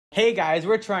Hey guys,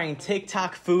 we're trying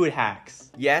TikTok food hacks.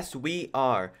 Yes, we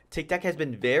are. TikTok has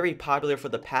been very popular for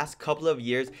the past couple of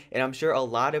years, and I'm sure a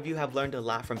lot of you have learned a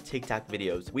lot from TikTok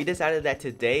videos. We decided that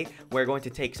today we're going to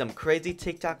take some crazy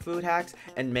TikTok food hacks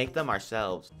and make them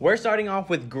ourselves. We're starting off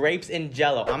with grapes and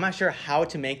jello. I'm not sure how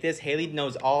to make this. Haley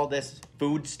knows all this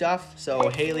food stuff. So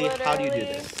Haley, how do you do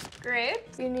this?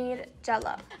 Grapes, you need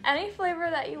jello. Any flavor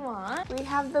that you want. We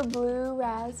have the blue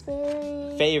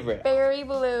raspberry. Favorite. Berry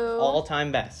blue.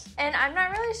 All-time best. And I'm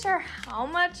not really sure how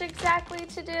much exactly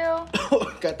to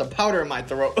do. Got the powder in my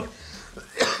throat.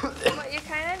 But you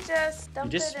kind of just dump it in there. You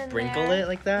just sprinkle it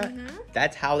like that? Mm-hmm.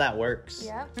 That's how that works.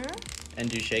 Yep. Mm-hmm. And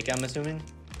do you shake it, I'm assuming?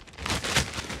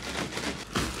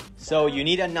 So you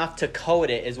need enough to coat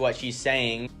it is what she's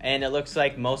saying. And it looks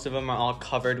like most of them are all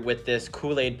covered with this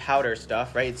Kool-Aid powder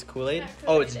stuff, right? It's Kool-Aid?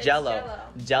 Oh, it's Jello.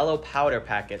 Jello powder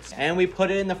packets. And we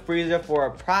put it in the freezer for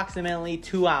approximately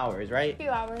 2 hours, right? 2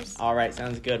 hours. All right,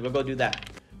 sounds good. We'll go do that.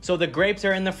 So the grapes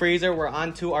are in the freezer. We're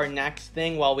on to our next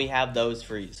thing while we have those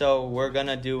freeze. So we're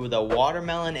gonna do the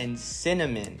watermelon and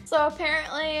cinnamon. So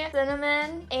apparently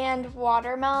cinnamon and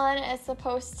watermelon is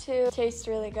supposed to taste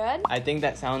really good. I think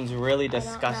that sounds really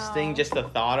disgusting. Just the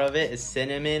thought of it is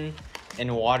cinnamon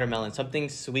and watermelon. Something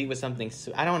sweet with something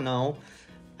sweet. I don't know.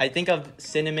 I think of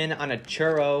cinnamon on a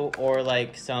churro or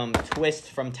like some twist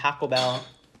from Taco Bell.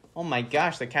 Oh my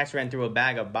gosh, the cat ran through a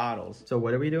bag of bottles. So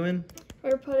what are we doing?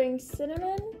 We're putting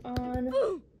cinnamon on.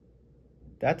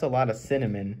 That's a lot of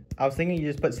cinnamon. I was thinking you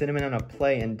just put cinnamon on a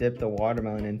plate and dip the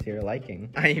watermelon into your liking.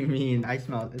 I mean, it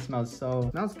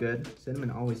smells good.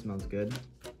 Cinnamon always smells good.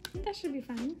 That should be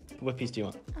fine. What piece do you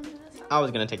want? I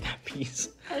was gonna take that piece.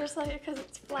 I just like it because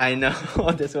it's flat. I know,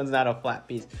 this one's not a flat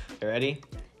piece. You ready?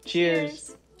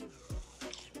 Cheers.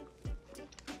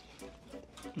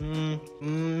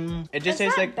 It just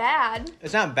tastes like bad.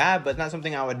 It's not bad, but it's not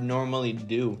something I would normally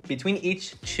do. Between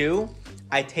each chew,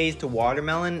 I taste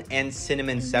watermelon and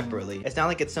cinnamon separately. It's not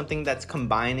like it's something that's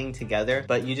combining together,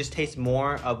 but you just taste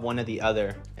more of one or the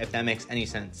other, if that makes any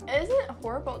sense. It isn't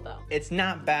horrible though. It's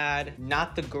not bad,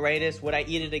 not the greatest. Would I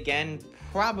eat it again?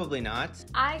 Probably not.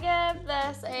 I give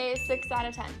this a 6 out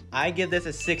of 10. I give this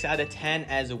a 6 out of 10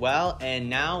 as well. And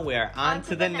now we're on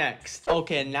to the next.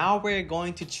 Okay, now we're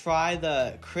going to try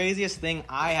the craziest thing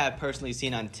I have personally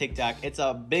seen on TikTok. It's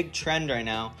a big trend right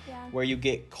now where you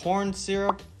get corn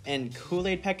syrup and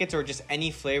Kool-Aid packets or just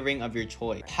any flavoring of your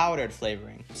choice. Powdered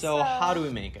flavoring. So how do we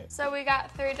make it? So we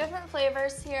got 3 different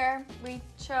flavors here. We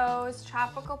chose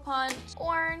tropical punch,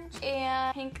 orange,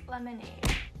 and pink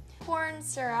lemonade. Corn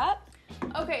syrup.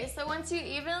 Okay, so once you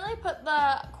evenly put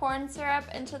the corn syrup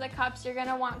into the cups, you're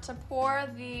gonna want to pour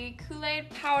the Kool-Aid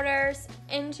powders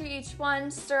into each one,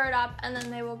 stir it up, and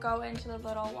then they will go into the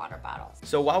little water bottles.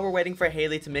 So while we're waiting for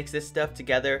Haley to mix this stuff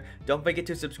together, don't forget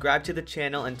to subscribe to the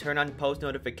channel and turn on post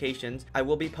notifications. I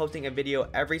will be posting a video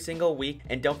every single week,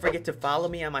 and don't forget to follow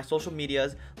me on my social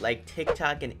medias like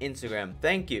TikTok and Instagram.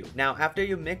 Thank you. Now, after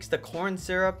you mix the corn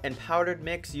syrup and powdered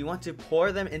mix, you want to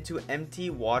pour them into empty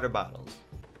water bottles.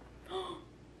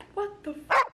 What the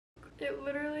f? It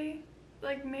literally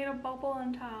like made a bubble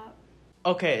on top.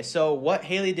 Okay, so what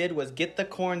Haley did was get the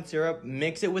corn syrup,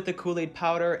 mix it with the Kool-Aid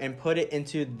powder, and put it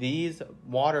into these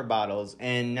water bottles.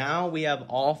 And now we have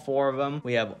all 4 of them.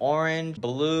 We have orange,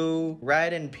 blue,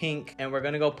 red, and pink. And we're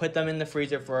gonna go put them in the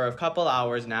freezer for a couple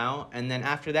hours now. And then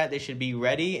after that, they should be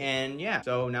ready. And yeah,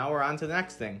 so now we're on to the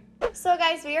next thing. So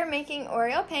guys, we are making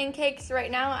Oreo pancakes.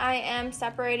 Right now, I am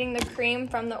separating the cream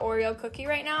from the Oreo cookie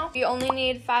right now. You only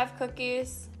need 5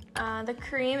 cookies. The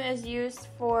cream is used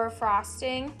for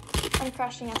frosting. I'm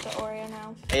crushing up the Oreo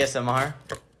now. ASMR.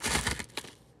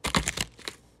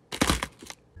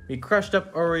 We crushed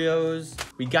up Oreos.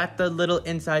 We got the little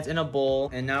insides in a bowl.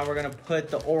 And now we're gonna put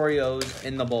the Oreos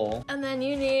in the bowl. And then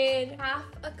you need half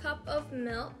a cup of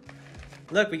milk.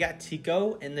 Look, we got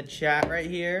Tico in the chat right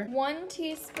here. 1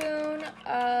 teaspoon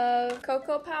of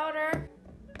cocoa powder.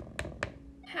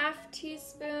 Half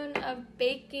teaspoon of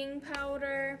baking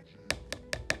powder.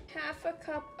 Half a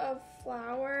cup of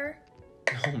flour.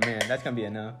 Oh man, that's gonna be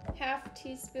enough. Half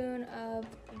teaspoon of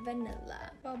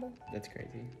vanilla. Bubble. That's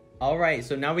crazy. All right,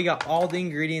 so now we got all the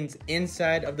ingredients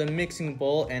inside of the mixing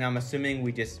bowl, and I'm assuming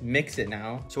we just mix it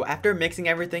now. So after mixing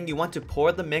everything, you want to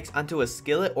pour the mix onto a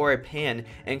skillet or a pan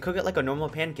and cook it like a normal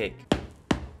pancake.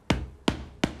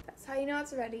 That's how you know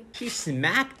it's ready. She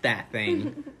smacked that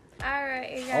thing. All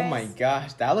right, you guys. Oh my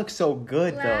gosh, that looks so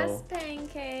good though. Last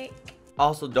pancake.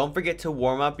 Also, don't forget to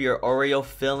warm up your Oreo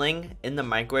filling in the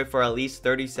microwave for at least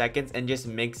 30 seconds and just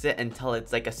mix it until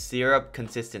it's like a syrup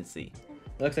consistency.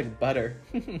 looks like butter.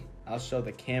 I'll show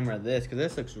the camera this because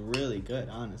this looks really good,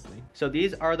 honestly. So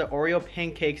these are the Oreo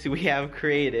pancakes we have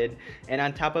created, and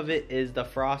on top of it is the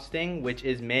frosting, which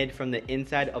is made from the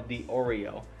inside of the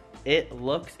Oreo. It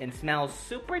looks and smells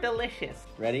super delicious.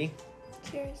 Ready?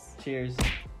 Cheers. Cheers.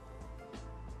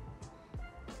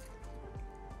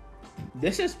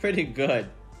 This is pretty good.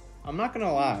 I'm not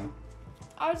gonna lie.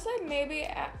 I would say maybe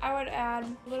I would add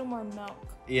a little more milk.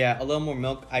 Yeah, a little more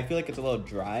milk. I feel like it's a little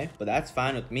dry, but that's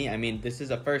fine with me. I mean, this is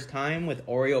a first time with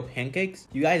Oreo pancakes.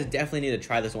 You guys definitely need to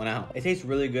try this one out. It tastes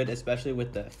really good, especially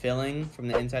with the filling from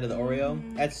the inside of the Oreo.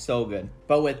 That's so good.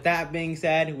 But with that being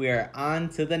said, we are on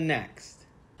to the next.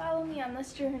 Follow me on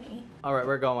this journey. All right,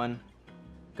 we're going.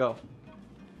 Go.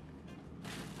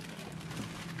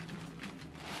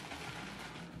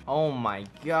 Oh my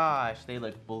gosh, they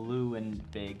look blue and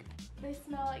big. They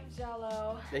smell like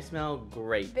Jell-O. They smell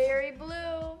great. Very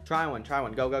blue. Try one, try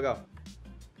one. Go, go, go.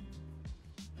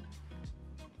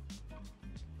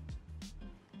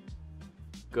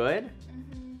 Good?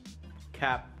 Mm-hmm.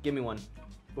 Cap, give me one.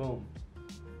 Boom.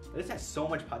 This has so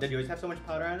much powder. Did yours have so much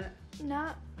powder on it?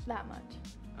 Not that much.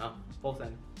 Oh, full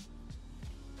send.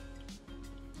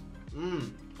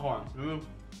 Hold on.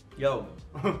 Yo,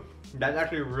 that's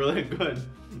actually really good.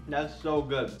 That's so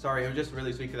good. Sorry, it was just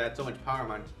really sweet because I had so much powder on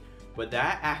mine. But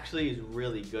that actually is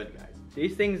really good, guys.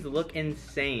 These things look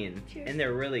insane. Cheers. And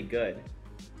they're really good.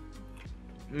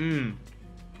 I'm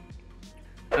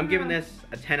giving this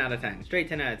a 10 out of 10. Straight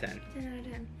 10 out of 10. 10 out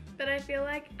of 10. But I feel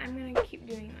like I'm gonna keep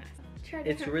doing this. Try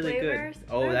different It's really flavors. good.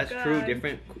 Oh, They're that's good.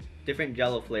 true. Different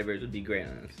Jell-O flavors would be great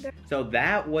on this. So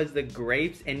that was the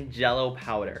grapes and Jell-O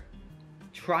powder.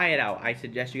 Try it out. I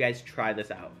suggest you guys try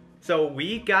this out. So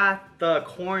we got the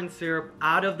corn syrup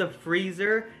out of the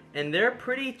freezer and they're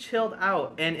pretty chilled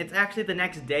out, and it's actually the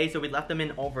next day, so we left them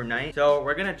in overnight. So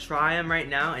we're gonna try them right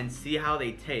now and see how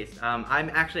they taste.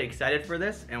 I'm actually excited for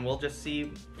this, and we'll just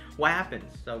see what happens.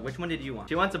 So which one did you want?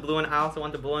 She wants a blue one, I also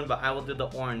want the blue one, but I will do the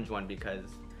orange one because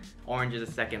orange is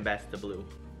the second best to blue.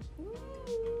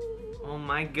 Oh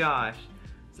my gosh.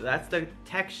 So that's the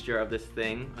texture of this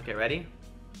thing. Okay, ready?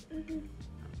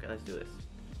 Okay, let's do this.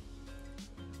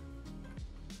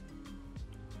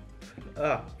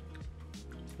 Ugh.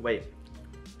 Wait.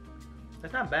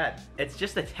 That's not bad. It's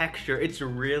just the texture. It's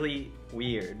really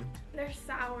weird. They're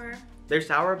sour. They're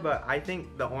sour, but I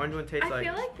think the orange one tastes like...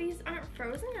 I feel like these aren't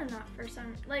frozen enough for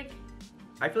some, like...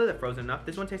 I feel like they're frozen enough.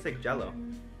 This one tastes like Jell-O.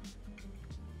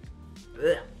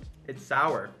 Ugh. It's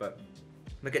sour, but...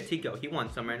 Look at Tico. He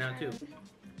wants some right now, too.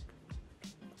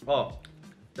 Oh.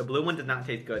 The blue one does not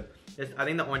taste good. I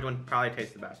think the orange one probably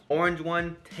tastes the best. Orange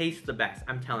one tastes the best,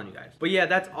 I'm telling you guys. But yeah,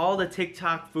 that's all the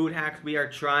TikTok food hacks we are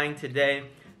trying today.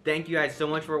 Thank you guys so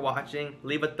much for watching.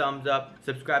 Leave a thumbs up,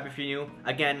 subscribe if you're new.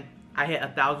 Again, I hit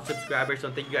 1,000 subscribers,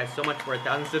 so thank you guys so much for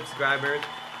 1,000 subscribers.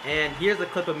 And here's a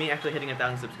clip of me actually hitting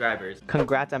 1,000 subscribers.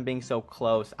 Congrats on being so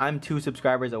close. I'm 2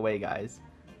 subscribers away, guys.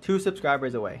 2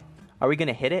 subscribers away. Are we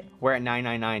gonna hit it? We're at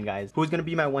 999, guys. Who's gonna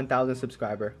be my 1,000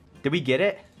 subscriber? Did we get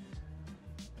it?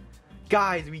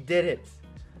 Guys, we did it.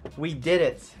 We did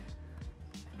it.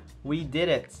 We did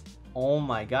it. Oh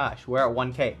my gosh, we're at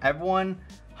 1K. Everyone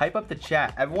hype up the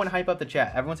chat. Everyone hype up the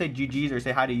chat. Everyone say GG's or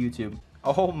say hi to YouTube.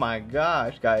 Oh my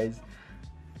gosh, guys.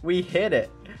 We hit it.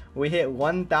 We hit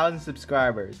 1,000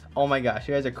 subscribers. Oh my gosh,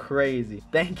 you guys are crazy.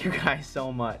 Thank you guys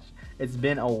so much. It's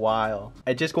been a while.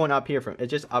 It's just going up here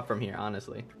it's just up from here,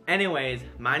 honestly. Anyways,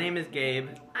 my name is Gabe.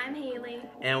 I'm Haley.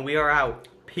 And we are out.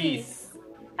 Peace.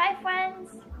 Bye, friends.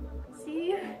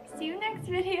 See you next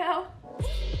video.